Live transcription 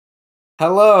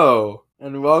Hello,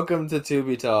 and welcome to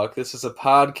Tubi Talk. This is a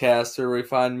podcast where we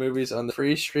find movies on the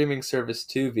free streaming service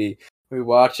Tubi. We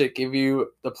watch it, give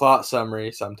you the plot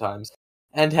summary sometimes,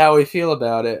 and how we feel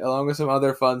about it, along with some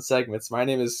other fun segments. My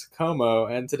name is Como,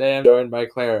 and today I'm joined by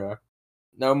Clara.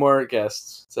 No more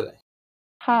guests today.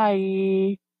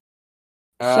 Hi.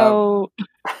 So,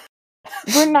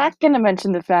 we're not going to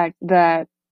mention the fact that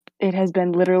it has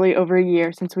been literally over a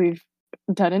year since we've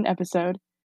done an episode.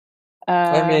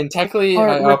 Technically, or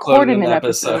I recorded uploaded an an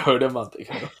episode a month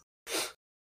ago.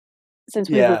 Since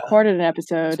we've recorded an It's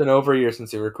episode, been over a year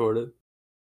since we recorded.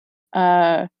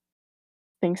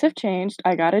 things have changed.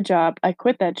 I got a job. I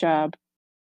quit that job.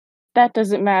 That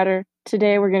doesn't matter.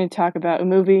 Today we're going to talk about a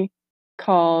movie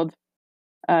called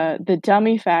The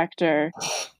Dummy Factor.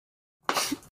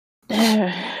 I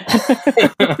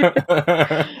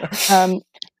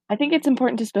think it's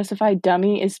important to specify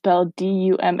dummy is spelled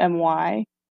D-U-M-M-Y.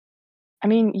 I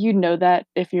mean, you know that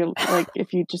if you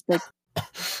just like,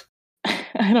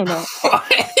 I don't know.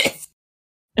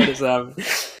 What is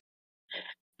that?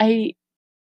 I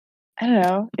don't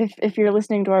know. If you're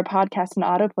listening to our podcast in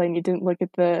autoplay and you didn't look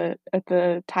at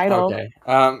the title. Okay.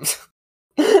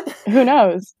 Who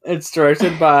knows? It's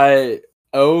directed by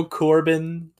O.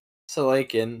 Corbin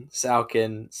Salkin.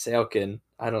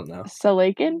 I don't know.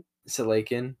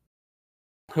 Salakin.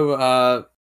 Who,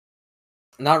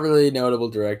 not really a notable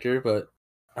director, but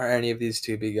are any of these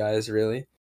Tubi guys really?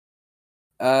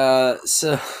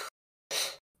 So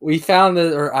we found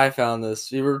this, or I found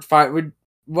this. We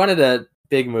wanted a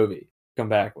big movie to come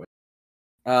back with.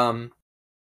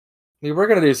 We were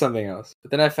gonna do something else,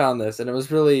 but then I found this, and it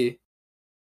was really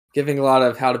giving a lot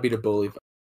of How to Beat a Bully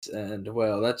vibes, and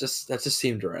well, that just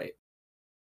seemed right.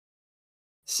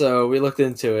 So we looked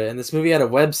into it, and this movie had a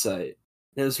website.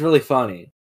 And it was really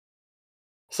funny.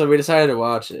 So we decided to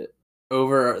watch it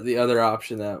over the other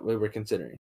option that we were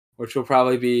considering, which will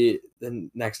probably be the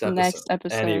next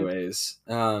episode. Anyways,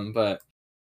 but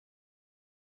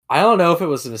I don't know if it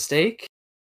was a mistake.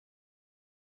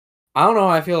 I don't know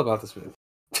how I feel about this movie.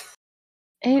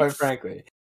 Quite frankly.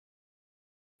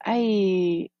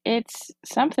 It's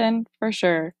something for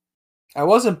sure. I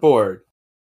wasn't bored.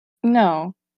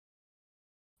 No.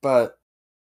 But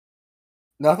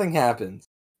nothing happens.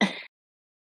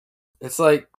 It's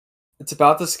like, it's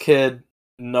about this kid,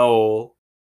 Noel,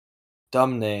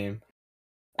 dumb name,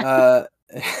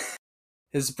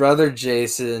 his brother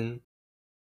Jason,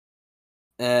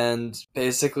 and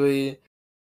basically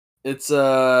it's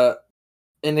an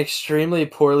extremely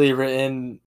poorly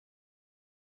written,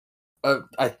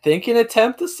 I think an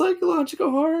attempt at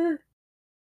psychological horror?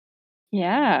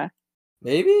 Yeah.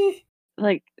 Maybe?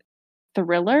 Like,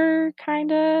 thriller,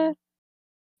 kinda?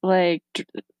 Like,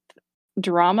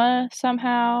 drama,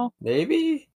 somehow?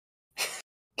 Maybe?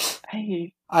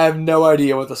 I have no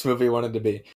idea what this movie wanted to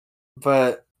be.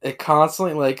 But it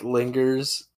constantly,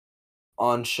 lingers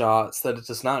on shots that it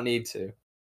does not need to.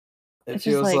 It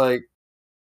feels like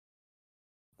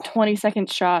 20-second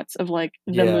shots of, the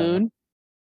moon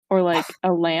or,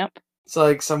 a lamp. It's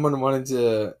like someone wanted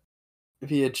to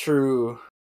be a true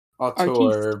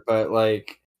auteur, but,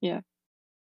 yeah,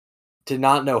 did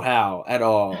not know how at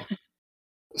all.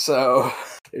 So,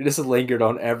 it just lingered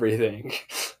on everything.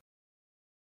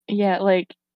 Yeah,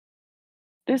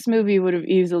 this movie would have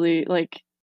easily,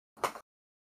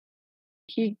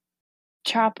 he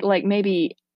chopped,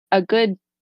 maybe a good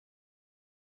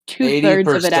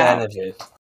 2/3 of it out. 80% of it.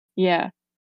 Yeah.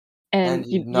 And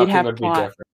nothing you'd have would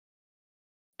plot.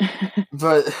 be different.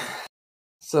 But,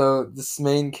 so, this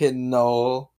main kid,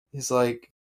 Noel, he's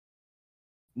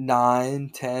 9,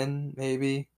 10,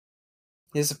 maybe?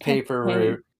 He has a paper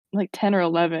route. 10 or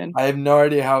 11. I have no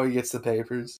idea how he gets the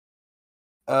papers.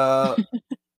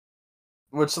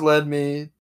 Which led me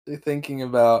to thinking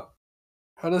about,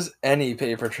 how does any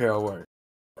paper trail work?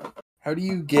 How do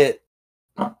you get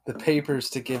the papers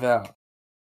to give out?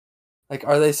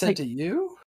 Are they sent to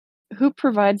you? Who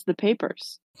provides the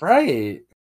papers? Right.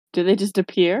 Do they just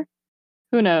appear?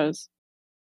 Who knows?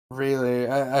 Really,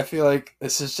 I feel like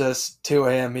this is just 2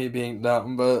 a.m. me being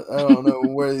dumb, but I don't know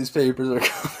where these papers are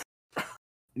coming from.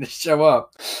 They just show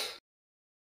up.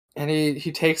 And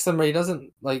he takes them, he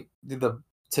doesn't, do the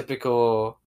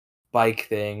typical bike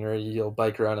thing, or you'll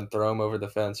bike around and throw them over the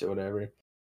fence or whatever.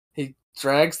 He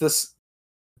drags this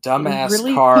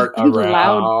dumbass cart around.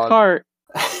 Loud cart.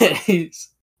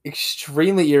 He's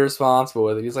extremely irresponsible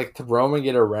with it. He's throwing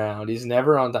it around. He's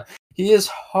never on time. He is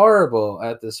horrible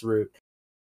at this route,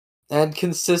 and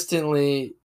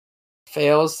consistently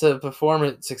fails to perform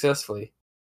it successfully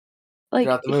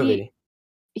throughout the movie.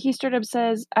 He straight up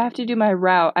says, "I have to do my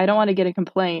route. I don't want to get a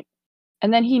complaint."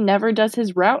 And then he never does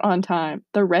his route on time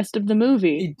the rest of the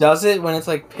movie. He does it when it's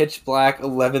like pitch black,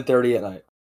 11:30 at night.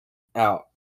 Out.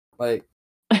 Like,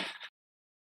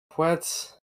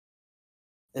 what?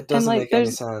 It doesn't like, make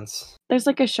any sense. there's,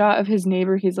 like, a shot of his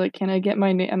neighbor, he's like, "Can I get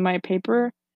my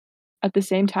paper at the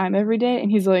same time every day?" And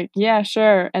he's like, "Yeah,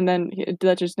 sure," and then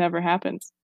that just never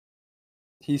happens.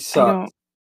 He I don't sucks.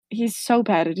 He's so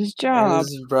bad at his And job.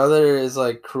 his brother is,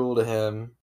 like, cruel to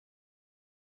him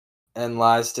and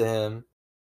lies to him.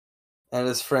 And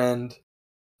his friend,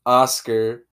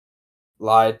 Oscar,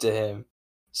 lied to him.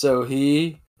 So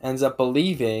he ends up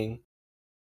believing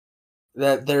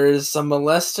that there is some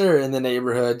molester in the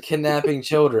neighborhood kidnapping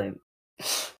children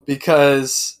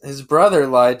because his brother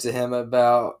lied to him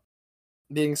about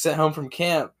being sent home from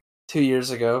camp 2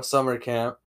 years ago, summer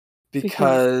camp,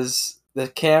 because the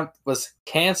camp was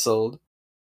canceled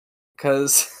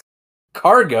because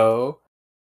Cargo,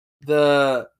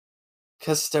 the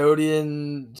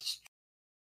custodian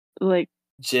Like,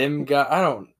 gym guy, I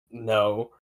don't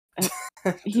know.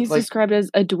 he's Like, described as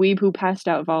a dweeb who passed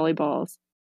out volleyballs.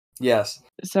 yes.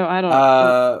 So I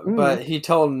don't But he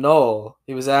told Noel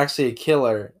he was actually a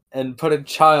killer and put a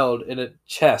child in a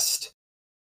chest.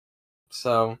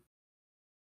 So,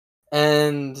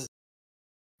 and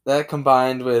that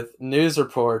combined with news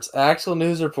reports, actual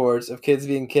news reports of kids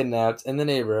being kidnapped in the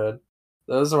neighborhood,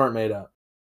 those weren't made up,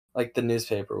 like the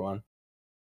newspaper one.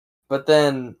 But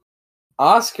then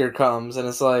Oscar comes and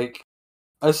it's like,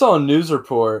 I saw a news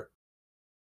report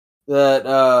that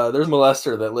there's a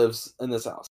molester that lives in this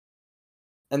house.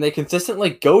 And they consistently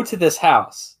go to this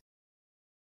house.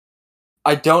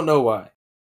 I don't know why.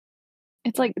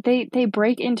 It's like they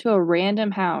break into a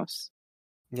random house.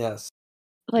 Yes.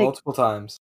 Like, Multiple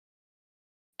times.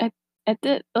 at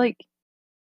the like,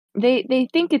 they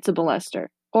think it's a molester.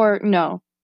 Or no,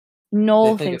 They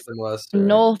Noel think thinks it's a molester.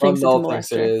 Noel Well, thinks it's a Noel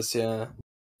thinks it molester. is,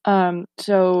 yeah.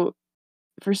 So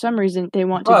for some reason, they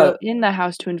want to go But in the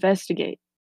house to investigate.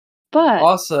 But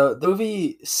also, the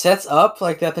movie sets up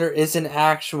like that there is an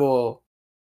actual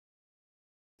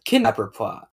kidnapper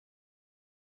plot.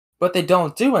 But they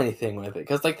don't do anything with it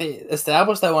because, like, they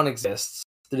establish that one exists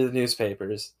through the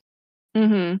newspapers,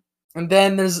 mhm, and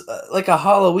then there's like a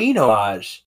Halloween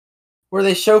homage where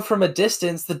they show from a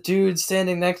distance the dude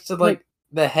standing next to like, like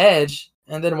the hedge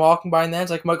and then walking by in the hedge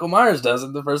like Michael Myers does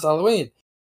in the first Halloween.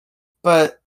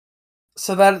 But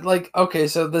so that like okay,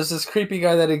 so there's this creepy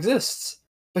guy that exists,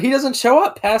 but he doesn't show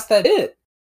up past that bit.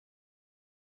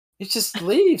 He just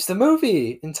leaves the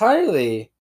movie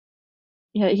entirely.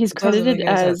 yeah, he's It doesn't credited make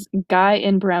any sense. as Guy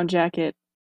in Brown Jacket.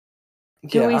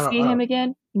 Do Yeah, we I see him don't.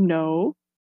 again? No.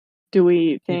 Do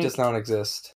we He does think not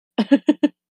exist.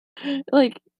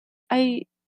 like, I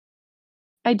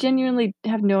I genuinely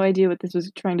have no idea what this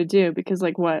was trying to do because,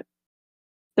 like, what?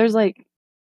 There's, like,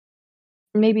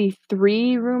 maybe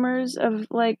 3 rumors of,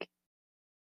 like,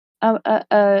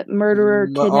 a murderer,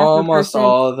 kidnapper Almost person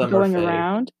all of them are going fake.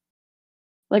 around.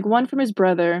 Like, one from his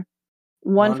brother,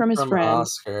 one One from his from friend,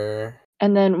 Oscar.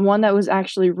 and then one that was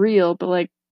actually real, but, like,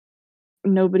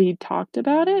 nobody talked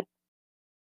about it?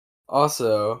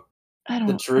 Also, the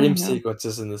I dream don't know.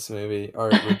 sequences in this movie are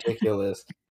ridiculous.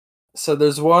 So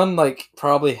there's one like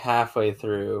probably halfway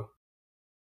through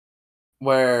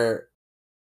where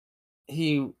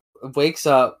he wakes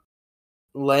up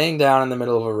laying down in the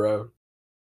middle of a road.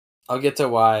 I'll get to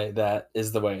why that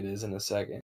is the way it is in a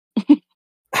second.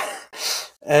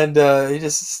 And he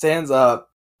just stands up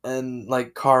and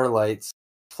like car lights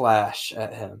flash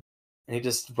at him. And he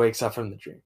just wakes up from the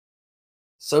dream.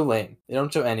 So lame. They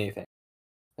don't show anything.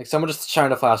 Like someone just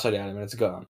shined a flashlight at him and it's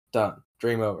gone. Done.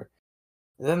 Dream over.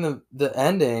 And then the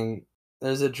ending,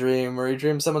 there's a dream where he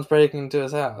dreams someone's breaking into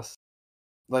his house.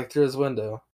 Like through his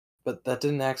window. But that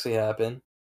didn't actually happen.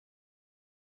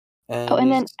 Oh, And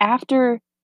and he's then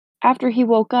after he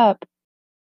woke up,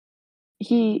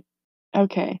 he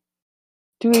okay.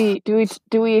 Do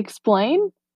we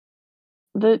explain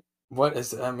the what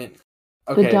is it? I mean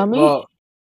the okay, dummy? well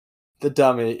the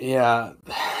dummy, yeah.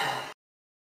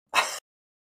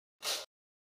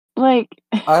 Like,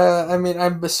 I mean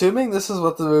I'm assuming this is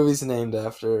what the movie's named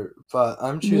after, but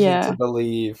I'm choosing to yeah.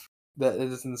 believe that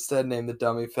it is instead named the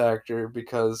dummy factor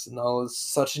because Null is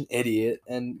such an idiot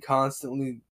and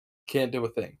constantly can't do a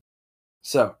thing.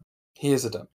 So he is a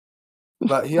dummy.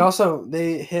 But he also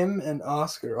him and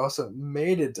Oscar also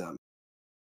made it dumb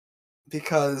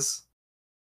because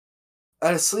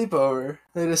at a sleepover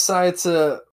they decide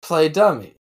to play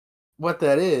dummy. What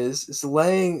that is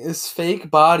laying his fake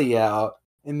body out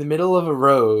in the middle of a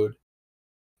road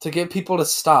to get people to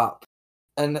stop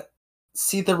and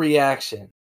see the reaction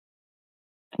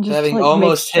to Just to, having like, make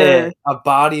almost sure. hit a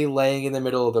body laying in the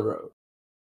middle of the road.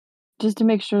 just to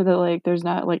make sure that, like, there's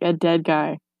not, like, a dead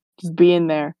guy just being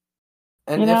there,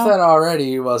 And you if know? that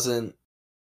already wasn't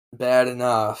bad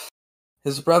enough,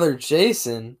 his brother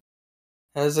Jason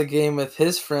has a game with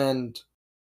his friend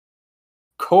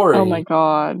Oh my Corey,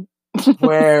 god.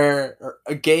 where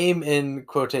a game in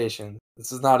quotation.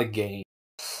 This is not a game.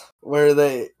 Where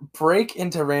they break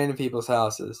into random people's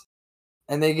houses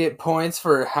and they get points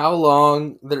for how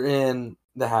long they're in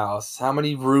the house, how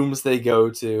many rooms they go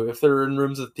to, if they're in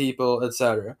rooms with people,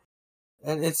 etc.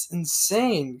 And it's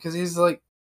insane because he's like,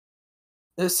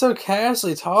 they're so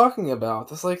casually talking about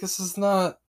this. Like, this is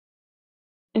not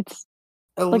It's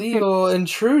like illegal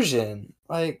intrusion.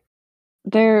 Like,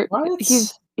 they're what?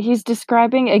 he's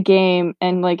describing a game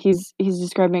and, like, he's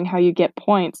describing how you get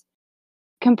points,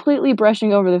 completely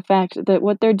brushing over the fact that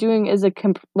what they're doing is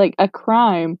like, a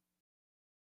crime.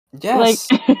 Like Yes,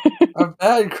 a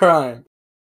bad crime.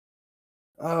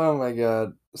 Oh my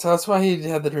god. So that's why he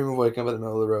had the dream of waking up in the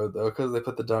middle of the road, though, because they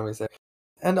put the dummies there.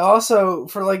 And also,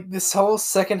 for like this whole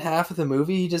second half of the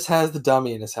movie, he just has the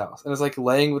dummy in his house and is like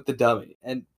laying with the dummy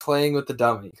and playing with the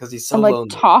dummy because he's so and, like, lonely.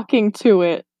 talking to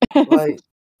it. Like,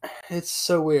 it's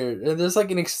so weird. And there's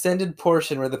like an extended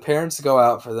portion where the parents go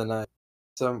out for the night.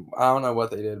 So I don't know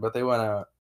what they did, but they went out.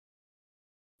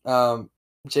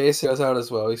 Jace goes out as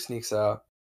well. He sneaks out.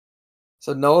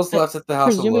 So Noel's left at the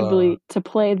house alone. Presumably to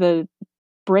play the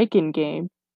break-in game.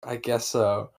 I guess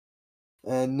so.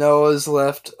 And Noah's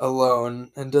left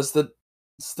alone and does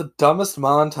it's the dumbest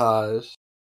montage.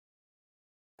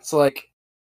 It's like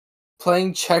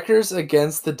playing checkers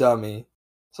against the dummy,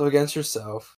 so against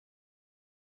yourself.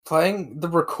 Playing the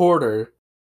recorder,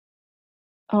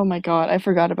 Oh my god, I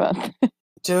forgot about that.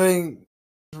 doing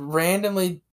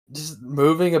randomly just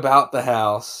moving about the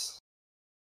house.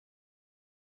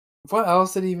 What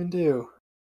else did he even do?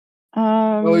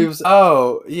 Um, He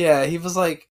was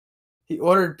like he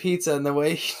ordered pizza and the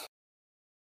way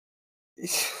he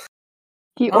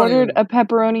I don't ordered even a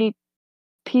pepperoni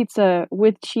pizza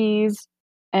with cheese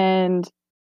and,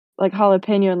 like,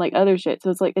 jalapeno and, like, other shit, so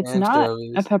it's like, it's not a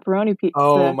anchovies. pepperoni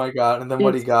Oh pizza, my god, and then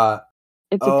what he it's got.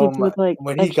 it's a Oh pizza my with, like,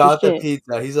 when he extra got the shit.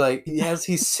 pizza, he's like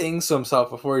he sings to himself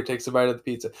before he takes a bite of the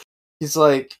pizza. He's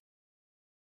like,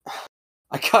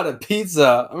 "I got a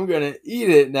pizza. I'm gonna eat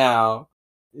it now."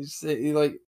 He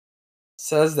like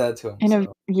says that to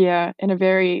himself. In a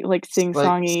very, like, Like,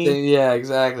 sing-songy. yeah,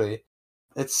 exactly.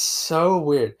 It's so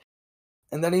weird.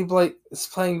 And then he like is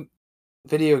playing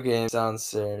video games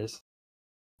downstairs,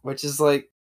 which is like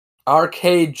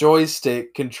arcade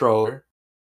joystick controller.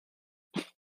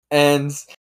 And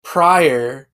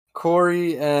prior,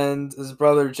 Corey and his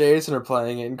brother Jason are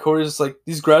playing it, and Corey's just like,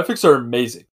 "These graphics are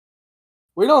amazing."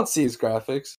 We don't see his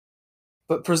graphics,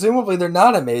 but presumably they're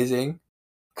not amazing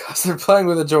because they're playing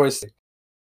with a joystick.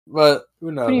 But who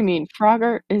What do you knows? mean?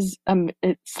 Frogger is,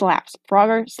 it slaps.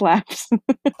 Frogger slaps.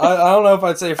 I don't know if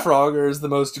I'd say Frogger is the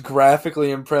most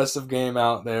graphically impressive game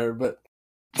out there, but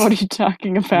What are you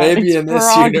talking about? maybe It's in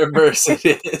this Frogger. universe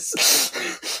it is.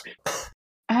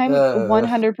 I'm uh,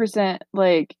 100%,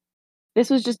 like, this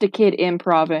was just a kid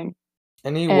improving,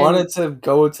 and he and wanted to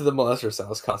go to the molester's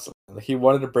house constantly. Like, he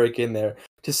wanted to break in there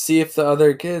to see if the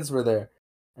other kids were there.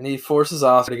 And he forces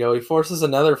Oscar to go. He forces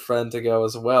another friend to go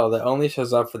as well that only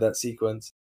shows up for that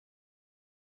sequence.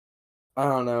 I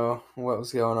don't know what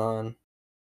was going on.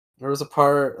 There was a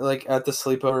part, like, at the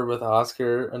sleepover with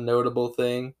Oscar, a notable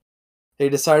thing. They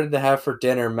decided to have for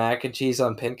dinner mac and cheese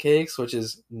on pancakes, which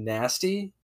is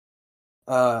nasty.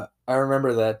 I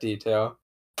remember that detail.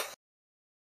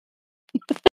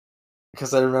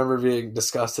 Because I remember being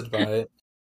disgusted by it.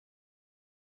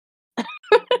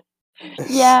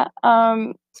 yeah,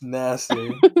 It's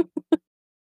nasty.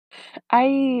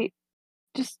 I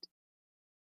just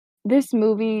this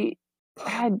movie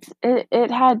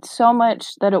it had so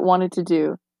much that it wanted to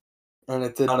do, And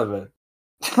it did none of it.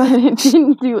 but it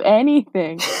didn't do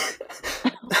anything.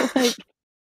 Like,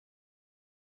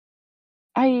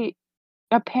 I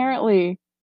apparently,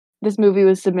 this movie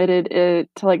was submitted,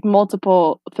 to, like,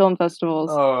 multiple film festivals,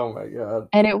 Oh my god.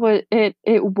 and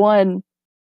it won,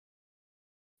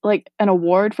 like, an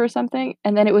award for something,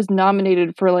 and then it was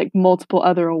nominated for, like, multiple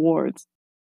other awards,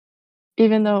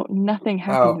 even though nothing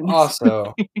happened Oh, in this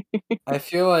also, movie. I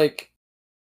feel like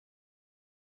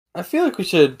we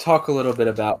should talk a little bit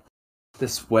about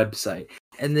this website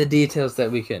and the details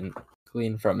that we can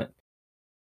glean from it.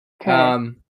 'Kay.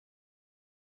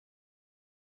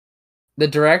 The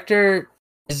director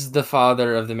is the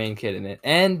father of the main kid in it,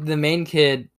 and the main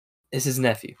kid is his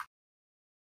nephew.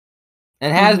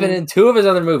 And has been Mhm. in two of his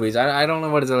other movies. I don't know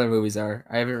what his other movies are.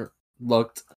 I haven't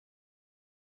looked.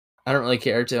 I don't really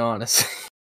care, to be honest.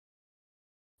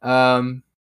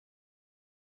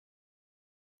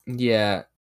 Yeah,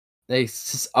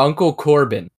 it's Uncle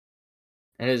Corbin,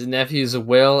 and his nephews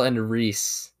Will and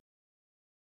Reese.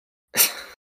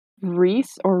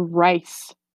 Reese or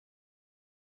Rice?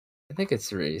 I think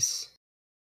it's Reese.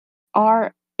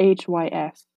 Rhys. I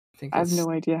think I have it's.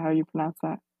 no idea how you pronounce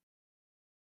that.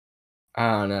 I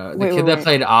don't know. The Wait, kid wait, that wait.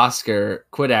 played Oscar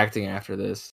quit acting after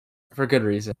this for good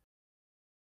reason.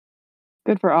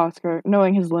 Good for Oscar,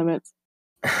 knowing his limits.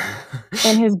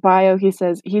 In his bio, he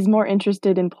says he's more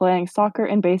interested in playing soccer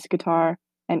and bass guitar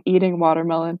and eating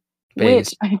watermelon, which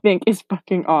Bass. I think is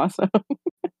fucking awesome.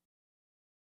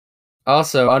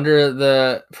 Also, under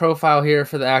the profile here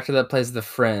for the actor that plays the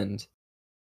friend,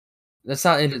 that's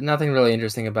nothing really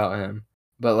interesting about him.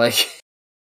 But like,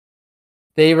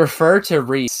 they refer to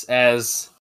Reese as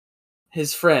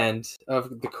his friend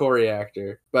of the Corey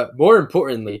actor, but more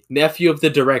importantly, nephew of the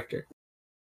director.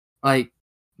 Like,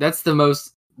 that's the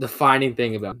most defining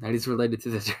thing about him, that he's related to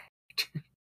the director. I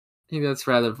think that's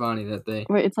rather funny that they.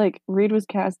 Wait, it's like Reed was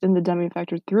cast in The Dummy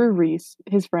Factor through Reese,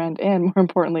 his friend, and more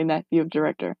importantly, nephew of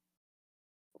director.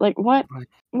 Like, what?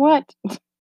 What?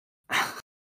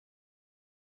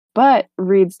 But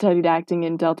Reed studied acting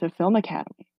in Delta Film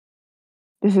Academy.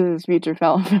 This is his feature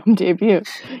film debut.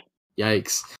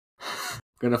 Yikes.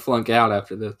 Gonna flunk out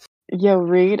after this. Yo,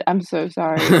 Reed, I'm so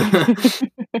sorry.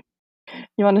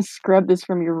 You want to scrub this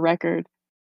from your record.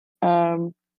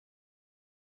 Like,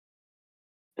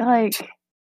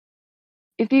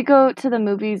 if you go to the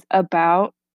movies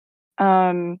about,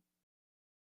 and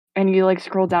you, like,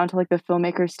 scroll down to, like, the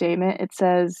filmmaker's statement, it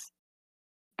says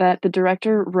that the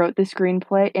director wrote the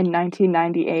screenplay in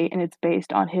 1998, and it's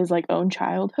based on his, like, own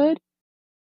childhood,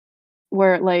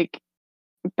 where, like,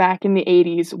 back in the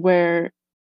 '80s, where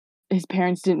his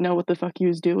parents didn't know what the fuck he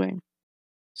was doing.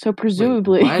 So Wait, what?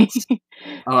 presumably Oh, I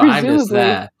missed presumably,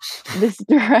 that. this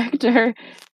director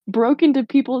broke into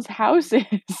people's houses.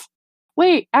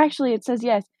 Wait, actually, it says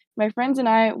yes. My friends and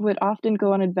I would often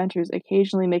go on adventures,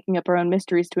 occasionally making up our own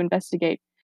mysteries to investigate.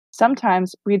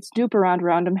 Sometimes we'd snoop around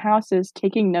random houses,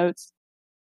 taking notes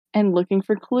and looking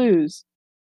for clues.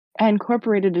 I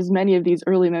incorporated as many of these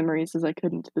early memories as I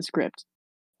could into the script.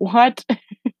 What?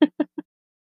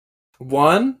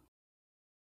 One,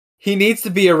 he needs to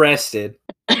be arrested.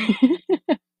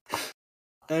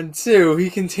 And two, he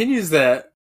continues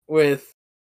that with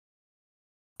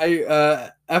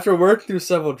after working through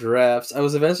several drafts, I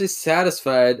was eventually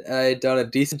satisfied I had done a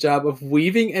decent job of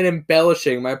weaving and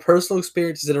embellishing my personal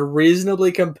experiences in a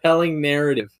reasonably compelling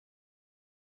narrative.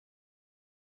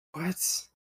 What?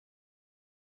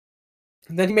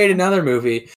 And then he made another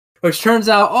movie, which turns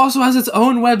out also has its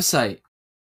own website.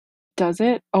 Does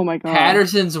it? Oh my god.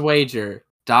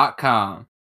 PattersonsWager.com.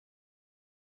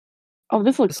 Oh,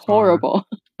 this looks This one. horrible.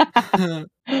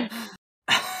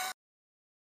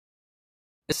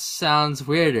 This sounds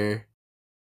weirder.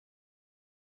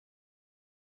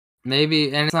 Maybe,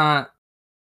 and it's not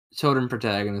children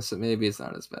protagonists, so maybe it's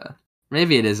not as bad.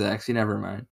 Maybe it is actually, never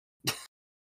mind.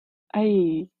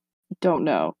 I don't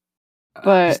know. He's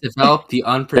But developed the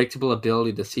unpredictable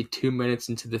ability to see 2 minutes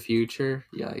into the future.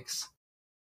 Yikes.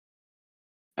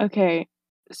 okay.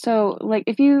 So, like,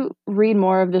 if you read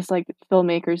more of this, like,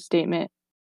 filmmaker's statement,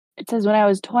 it says, "When I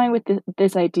was toying with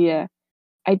this idea,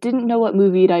 I didn't know what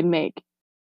movie I'd make."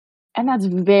 And that's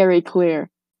very clear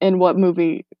in the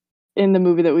movie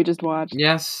that we just watched.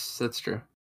 Yes, that's true.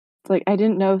 It's like, I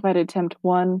didn't know if I'd attempt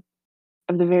one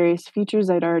of the various features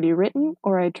I'd already written,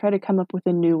 or I'd try to come up with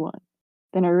a new one.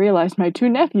 Then I realized my two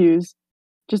nephews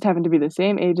just happened to be the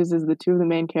same ages as the two of the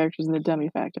main characters in The Dummy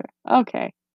Factor.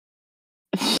 Okay.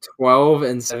 12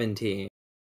 and 17.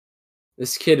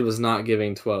 This kid was not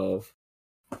giving 12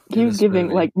 He in was this giving,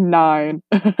 movie. like, 9.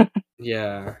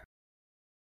 Yeah.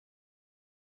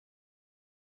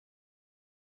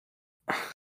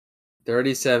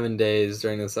 37 days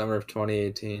during the summer of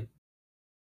 2018. You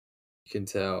can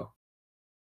tell.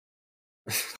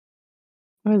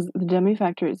 The Dummy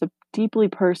Factor is a deeply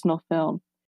personal film,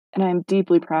 and I am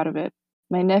deeply proud of it.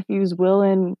 My nephews Will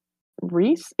and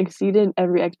Reese exceeded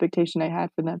every expectation I had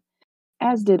for them,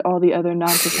 as did all the other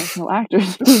non-professional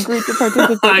actors who agreed to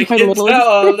participate I in my can little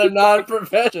tell they're experiment.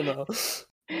 non-professional.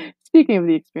 Speaking of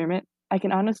the experiment, I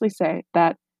can honestly say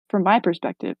that, from my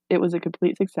perspective, it was a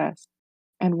complete success,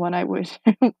 and one I wish,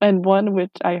 and one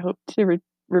which I hope to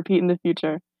repeat in the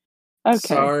future. Okay.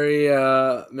 Sorry,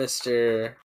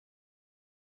 Mr.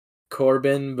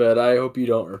 Corbin, but I hope you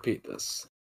don't repeat this.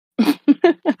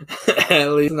 At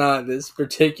least not this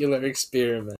particular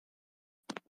experiment.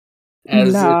 As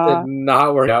it did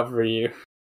not work out for you.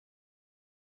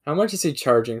 How much is he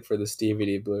charging for this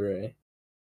DVD Blu-ray?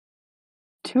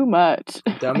 too much.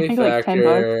 Dummy I think like $10.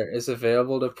 Factor is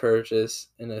available to purchase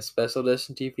in a special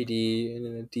edition DVD and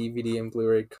in a DVD and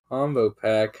Blu-ray combo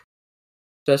pack.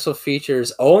 Special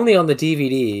features only on the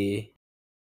DVD,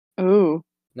 Ooh,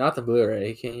 not the Blu-ray.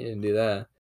 You can't even do that.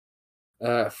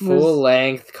 was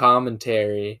Full-length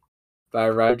commentary by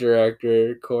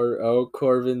writer-director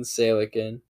Corvin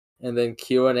Salikin, and then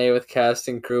Q&A with cast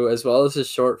and crew, as well as his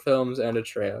short films and a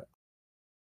trailer.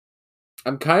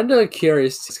 I'm kind of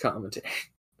curious to his commentary.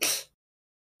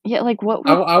 yeah, like what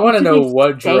I want to did know they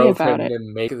what say drove about him it? to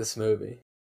make this movie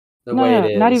the No, way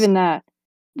it no, not is. even that.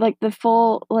 Like the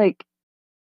full like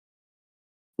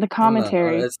the I'm not,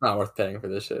 commentary. it's not worth paying for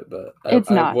this shit, but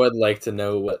It's I not. would like to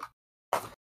know what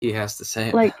he has to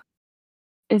say. Like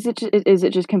is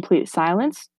it just complete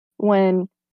silence when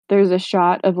there's a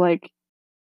shot of like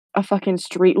a fucking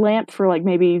street lamp for like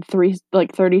maybe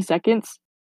 30 seconds?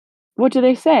 What do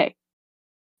they say?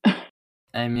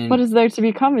 I What mean, is there to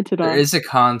be commented there on? is a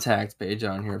contact page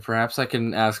on here. Perhaps I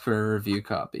can ask for a review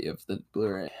copy of the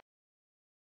Blu-ray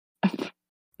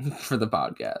for the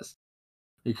podcast.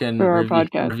 You can For our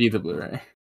podcast. review the Blu-ray.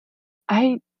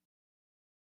 I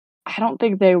don't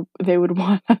think they would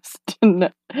want us to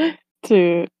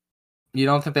You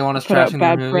don't think they want us put out trashing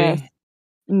their bad press. movie?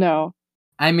 No.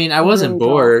 I mean, I I wasn't really don't.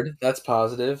 bored. That's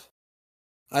positive.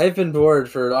 I've been bored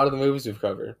for a lot of the movies we've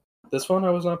covered. This one, I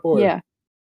was not bored. Yeah.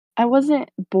 I wasn't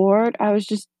bored. I was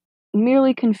just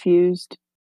merely confused.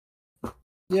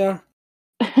 Yeah.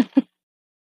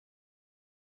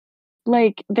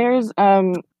 Like there's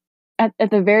at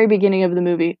the very beginning of the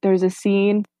movie, there's a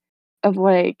scene of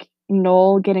like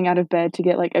Noel getting out of bed to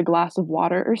get like a glass of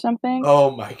water or something.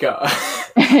 Oh my god.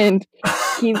 And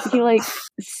he like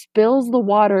spills the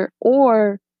water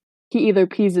or he either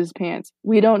pees his pants.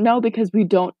 We don't know because we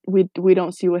don't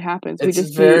see what happens. We It's just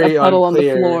see very a puddle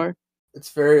unclear. on the floor.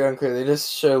 It's very unclear. They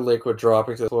just show liquid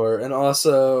dropping to the floor, and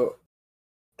also,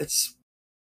 it's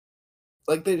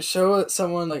like they show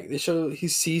someone like he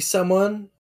sees someone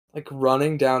like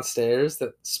running downstairs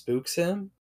that spooks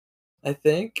him. I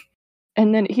think.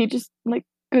 And then he just like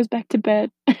goes back to bed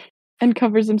and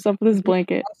covers himself with his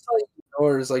blanket. He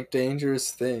ignores like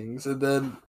dangerous things, and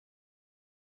then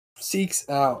seeks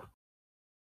out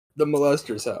the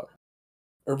molester's house,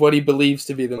 or what he believes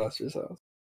to be the molester's house.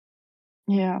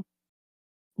 Yeah.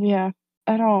 Yeah.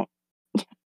 I don't.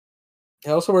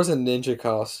 He also wears a ninja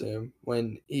costume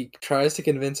when he tries to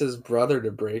convince his brother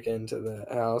to break into the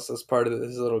house as part of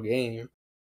his little game.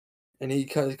 And he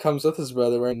comes with his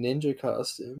brother wearing a ninja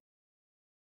costume.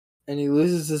 And he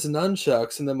loses his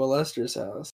nunchucks in the molester's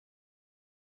house.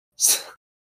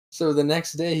 So the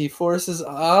next day he forces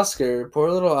Oscar, poor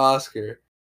little Oscar,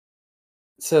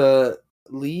 to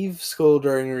leave school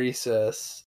during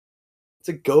recess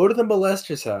to go to the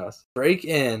molester's house, break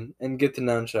in, and get the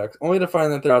nunchucks, only to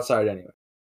find that they're outside anyway.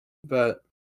 But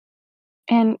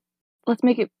And let's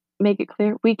make it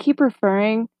clear. We keep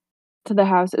referring to the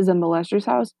house as a molester's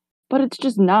house, but it's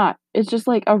just not. It's just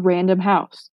like a random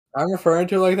house. I'm referring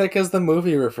to it like that because the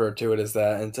movie referred to it as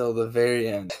that until the very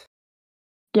end.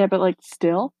 Yeah, but like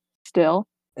still.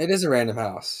 It is a random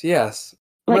house, yes.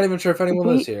 I'm Like, not even sure if anyone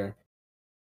lives here.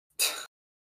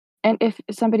 And if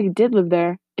somebody did live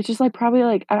there, it's just like probably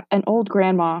like an old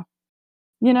grandma,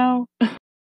 you know?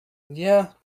 Yeah.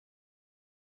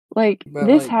 Like But,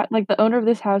 this like the owner of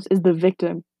this house is the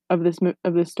victim of this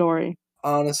story.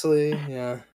 Honestly,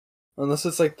 yeah. Unless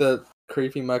it's like the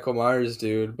creepy Michael Myers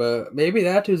dude, but maybe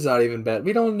that dude's not even bad.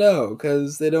 We don't know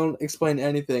because they don't explain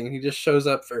anything. He just shows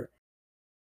up for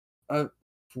a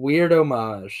weird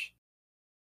homage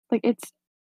Like it's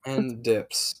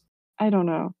dips. I don't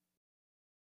know.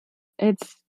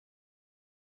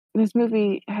 This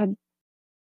movie had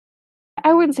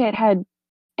I wouldn't say it had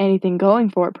anything going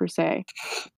for it per se.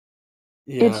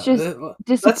 Yeah. It's just Let's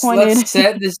disappointed.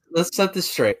 let's set this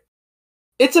straight.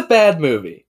 It's a bad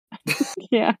movie.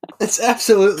 Yeah. It's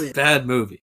absolutely a bad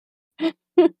movie.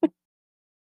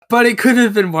 But it could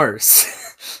have been worse.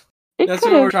 That's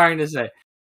what we're trying to say.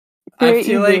 I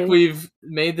feel like we've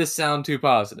made this sound too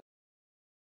positive.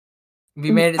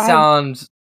 We made it sound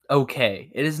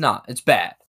okay. It is not. It's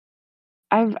bad.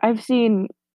 I've seen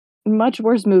much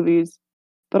worse movies,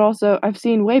 but also I've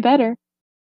seen way better.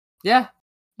 Yeah.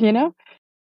 You know?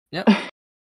 Yep.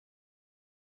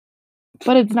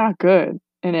 But it's not good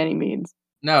in any means.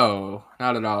 No,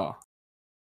 not at all.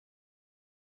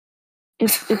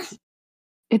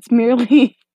 It's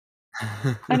merely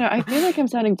I know, I feel like I'm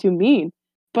sounding too mean,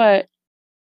 but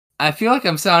I feel like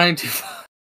I'm sounding too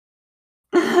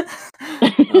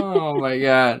Oh my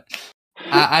god.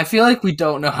 I feel like we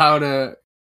don't know how to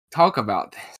talk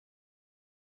about this.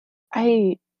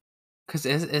 Because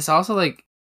it's also like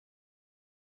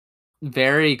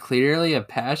very clearly a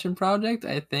passion project,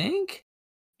 I think.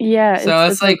 Yeah, So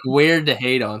it's it's like like weird to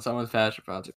hate on someone's passion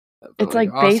project, but it's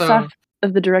like like based also, off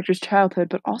of the director's childhood,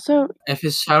 but also if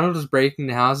his childhood was breaking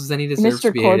the houses, then he deserves to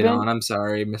Mr. be hated Corbin, on. I'm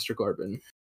sorry, Mr. Corbin.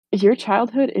 your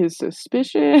childhood is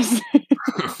suspicious.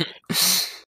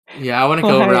 Yeah, I want to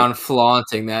go Like, around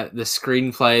flaunting that the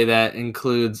screenplay that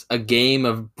includes a game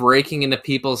of breaking into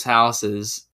people's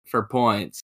houses for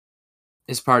points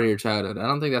is part of your childhood. I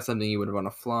don't think that's something you would want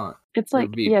to flaunt it's or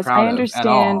like, be yes, proud of at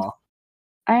all.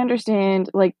 I understand,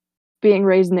 like, being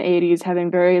raised in the '80s, having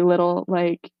very little,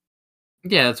 like,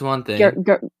 Yeah, that's one gar thing.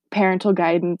 gar parental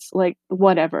guidance, like,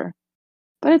 whatever.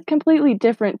 But it's completely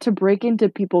different to break into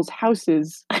people's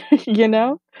houses, you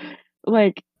know?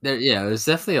 Like, Yeah, there's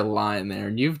definitely a line there,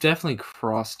 and you've definitely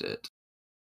crossed it.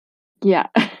 yeah.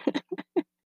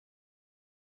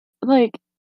 Like,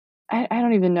 I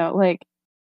don't even know, like,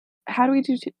 how do we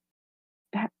do t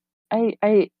ha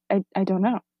I don't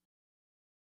know.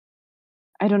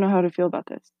 I don't know how to feel about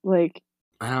this. Like,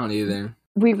 I don't either.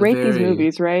 we It's a rate these very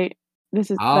movies, right? I don't That's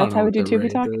know how we what do the Tubi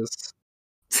rate Talk? is.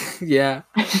 Yeah,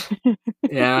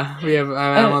 yeah.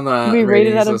 I'm on the We rate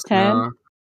it out ratings of list 10? now.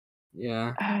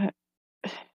 Yeah, Uh,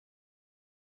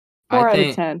 I 4 out of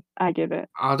think 10, I give it.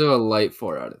 I'll do a light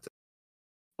 4 out of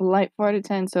 10. Light 4 out of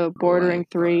 10, so A light bordering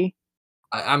 4. 3.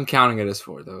 I'm counting it as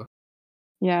 4 though,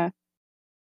 Yeah.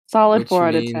 Solid which 4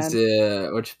 out of means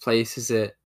 10. which place is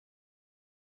it?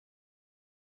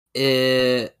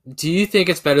 Do you think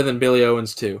it's better than Billy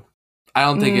Owens 2? I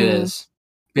don't think it Mm, is.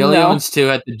 Billy no. Owens 2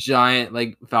 had the giant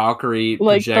like Valkyrie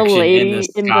Like, the projection in the lady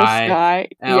in the sky. sky.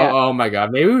 Yeah. Oh my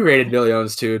god, maybe we rated Billy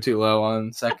Owens 2 too low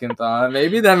on second thought.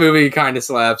 Maybe that movie kind of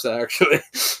slaps actually.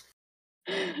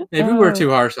 Maybe we were Oh, too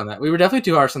harsh on that. We were definitely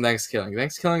too harsh on Thanksgiving.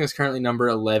 Thanksgiving is currently number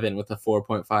 11 with a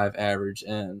 4.5 average,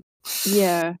 and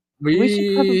yeah. We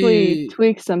should probably we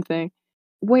tweak something.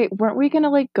 Wait, weren't we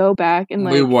gonna, like, go back and,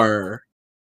 we like were.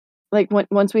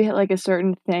 once we hit, like, a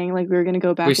certain thing, like, we were gonna go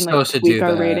We back and, like, still should tweak do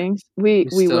our that. ratings? We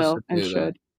We still will should and do that.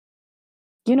 should.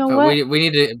 You know But what? we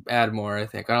need to add more, I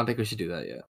think. I don't think we should do that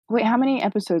yet. Wait, how many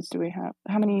episodes do we have?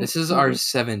 How many This is our movies?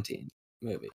 17th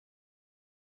movie.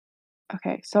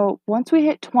 Okay, so once we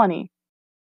hit 20,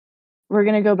 we're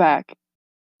gonna go back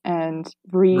and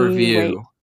Review.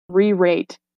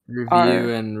 re-rate Review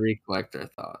our and recollect our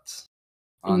thoughts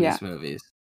on yeah, these movies.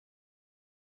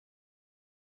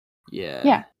 yeah, Yeah.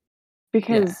 Yeah.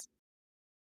 because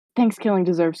Thanksgiving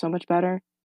deserves so much better,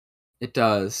 It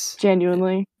does. It,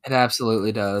 genuinely. it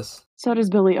absolutely does. So does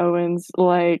Billy Owens,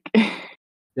 like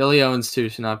Billy Owens 2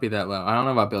 should not be that low. I don't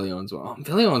know about Billy Owens 1.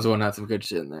 Billy Owens 1 had some good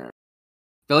shit in there.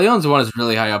 Billy Owens 1 is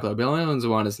really high up, though. Billy Owens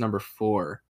 1 is number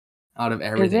 4 out of is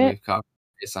everything it? we've covered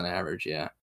based on average, yeah.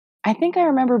 I think I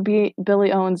remember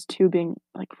Billy Owens 2 being,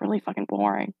 like, really fucking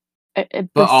boring, But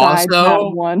besides that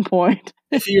also, one point.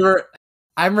 if you were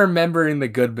I'm remembering the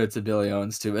good bits of Billy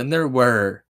Owens 2, and there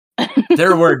were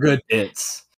good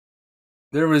bits.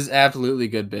 There was absolutely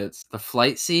good bits. The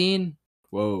flight scene,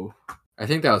 whoa. I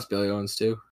think that was Billy Owens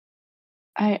 2.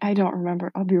 I don't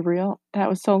remember, I'll be real, that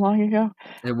was so long ago.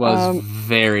 It was Um,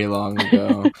 very long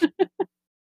ago.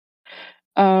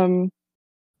 um,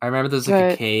 I remember there's like a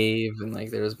but cave and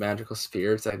like there was magical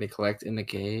spirits that they collect in the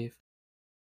cave.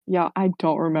 yeah, I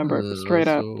don't remember, It straight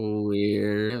was up. so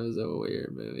weird. It was a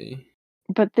weird movie.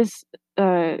 But this,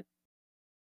 uh,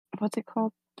 what's it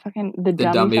called? Fucking The The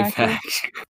Dummy Dummy Factory?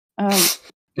 Fact. Um,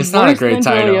 It's not a worse great than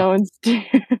Billy title, Owens 2.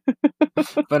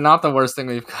 but not the worst thing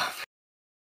we've covered.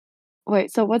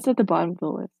 Wait, so what's at the bottom of the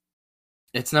list?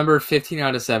 It's number 15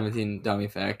 out of 17 Dummy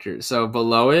Factor. So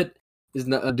below it is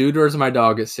A Dude Where's My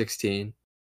Dog at 16.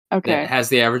 That Okay, has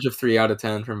the average of 3 out of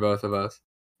 10 from both of us.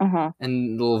 uh-huh.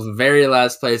 And the very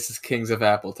last place is Kings of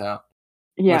Appletown,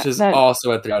 Yeah, which is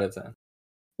also at 3 out of 10.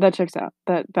 that checks out.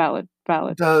 That valid.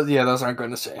 Yeah, those aren't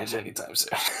going to change anytime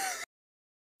soon.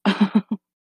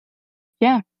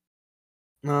 Yeah,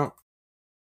 No,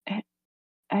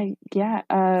 yeah,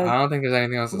 I don't think there's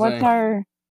anything else to what's say. our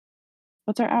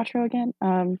what's our outro again?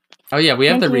 Oh yeah, we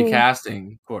have Thank the you.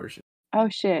 recasting portion. Oh,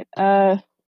 shit, I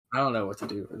don't know what to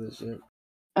do for this shit.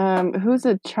 who's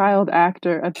a child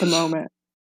actor at the moment?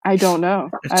 I don't know.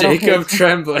 I don't pay Jacob attention.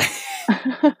 Tremblay.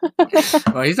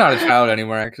 Well, he's not a child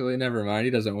anymore. Actually, never mind.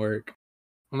 He doesn't work.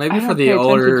 Well, maybe I for don't the pay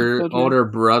attention to children. older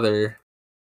brother.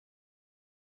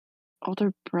 Older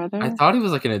I brother? thought he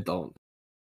was like an adult.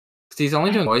 'Cause he's only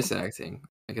I doing voice acting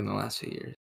like in the last few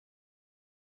years.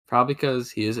 Probably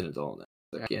because he is an adult now.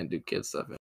 Like, I can't do kid stuff.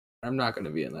 I'm not going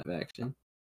to be in that action.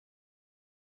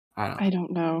 I don't. I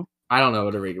don't know. I don't know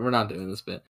what to read. We're not doing this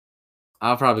bit.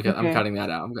 I'll probably cut. I'm Okay. cutting that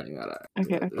out. I'm cutting that out.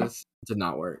 Okay. This did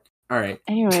not work. All right.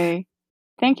 Anyway,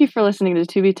 thank you for listening to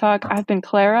Tubi Talk. I've been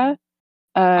Clara.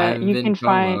 I've You been can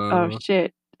find oh Como.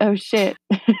 shit. Oh shit.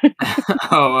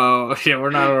 Oh, shit, we're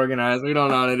not organized. We don't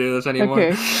know how to do this anymore.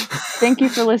 Okay. Thank you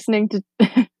for listening to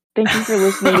thank you for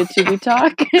listening to To Be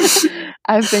Talk.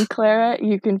 I've been Clara.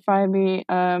 You can find me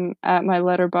at my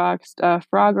letterboxd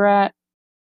Frograt.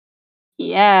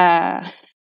 Yeah.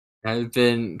 I've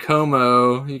been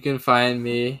Como. You can find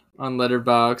me on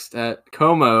Letterboxd at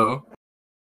Como.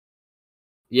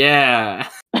 Yeah.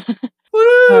 Uh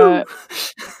Woo!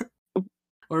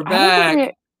 We're I don't think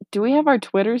back. do we have our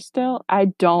Twitter still? I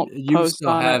don't You post still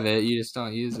on it. have it. You just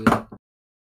don't use it.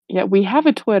 Yeah, we have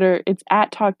a Twitter. It's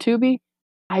at TalkTubi.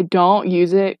 I don't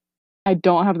use it. I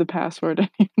don't have the password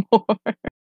anymore.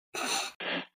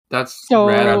 That's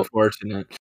rad So, unfortunate.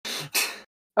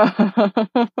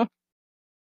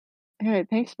 alright,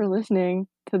 thanks for listening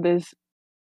to this,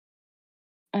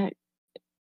 uh,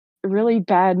 really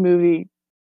bad movie.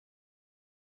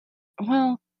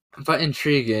 Well, But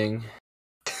intriguing.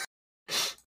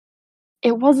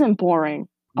 it wasn't boring.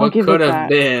 I'll What give could it have that.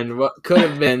 been? What could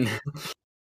have been?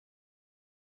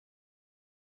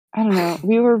 I don't know.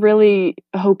 We were really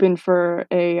hoping for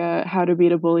a, How to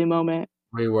Beat a Bully moment,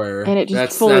 We were. and it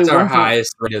just fully That's our wasn't.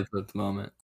 highest rated at the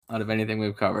moment. Out of anything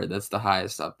we've covered, that's the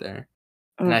highest up there.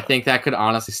 And I Ugh. think that could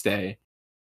honestly stay.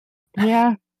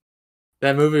 Yeah,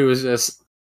 That movie was just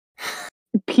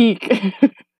peak.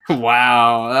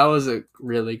 wow, that was a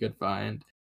really good find.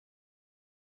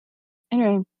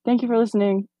 Anyway, thank you for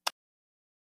listening.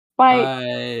 Bye.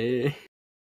 Bye.